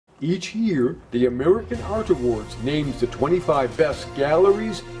Each year, the American Art Awards names the 25 best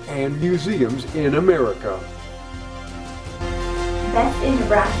galleries and museums in America. Best in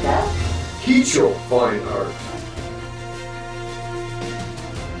Nebraska? KIECHEL Fine Art.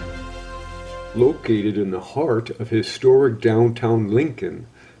 Located in the heart of historic downtown Lincoln,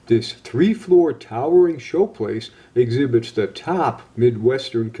 this three-floor towering showplace exhibits the top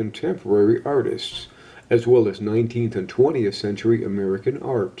Midwestern contemporary artists, as well as 19th and 20th century American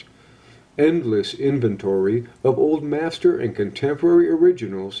art. Endless inventory of old master and contemporary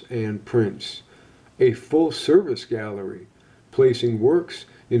originals and prints. A full-service gallery, placing works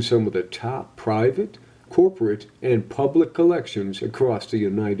in some of the top private, corporate, and public collections across the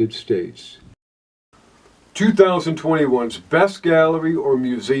United States. 2021's Best Gallery or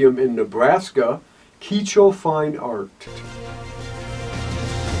Museum in Nebraska, KIECHEL Fine Art.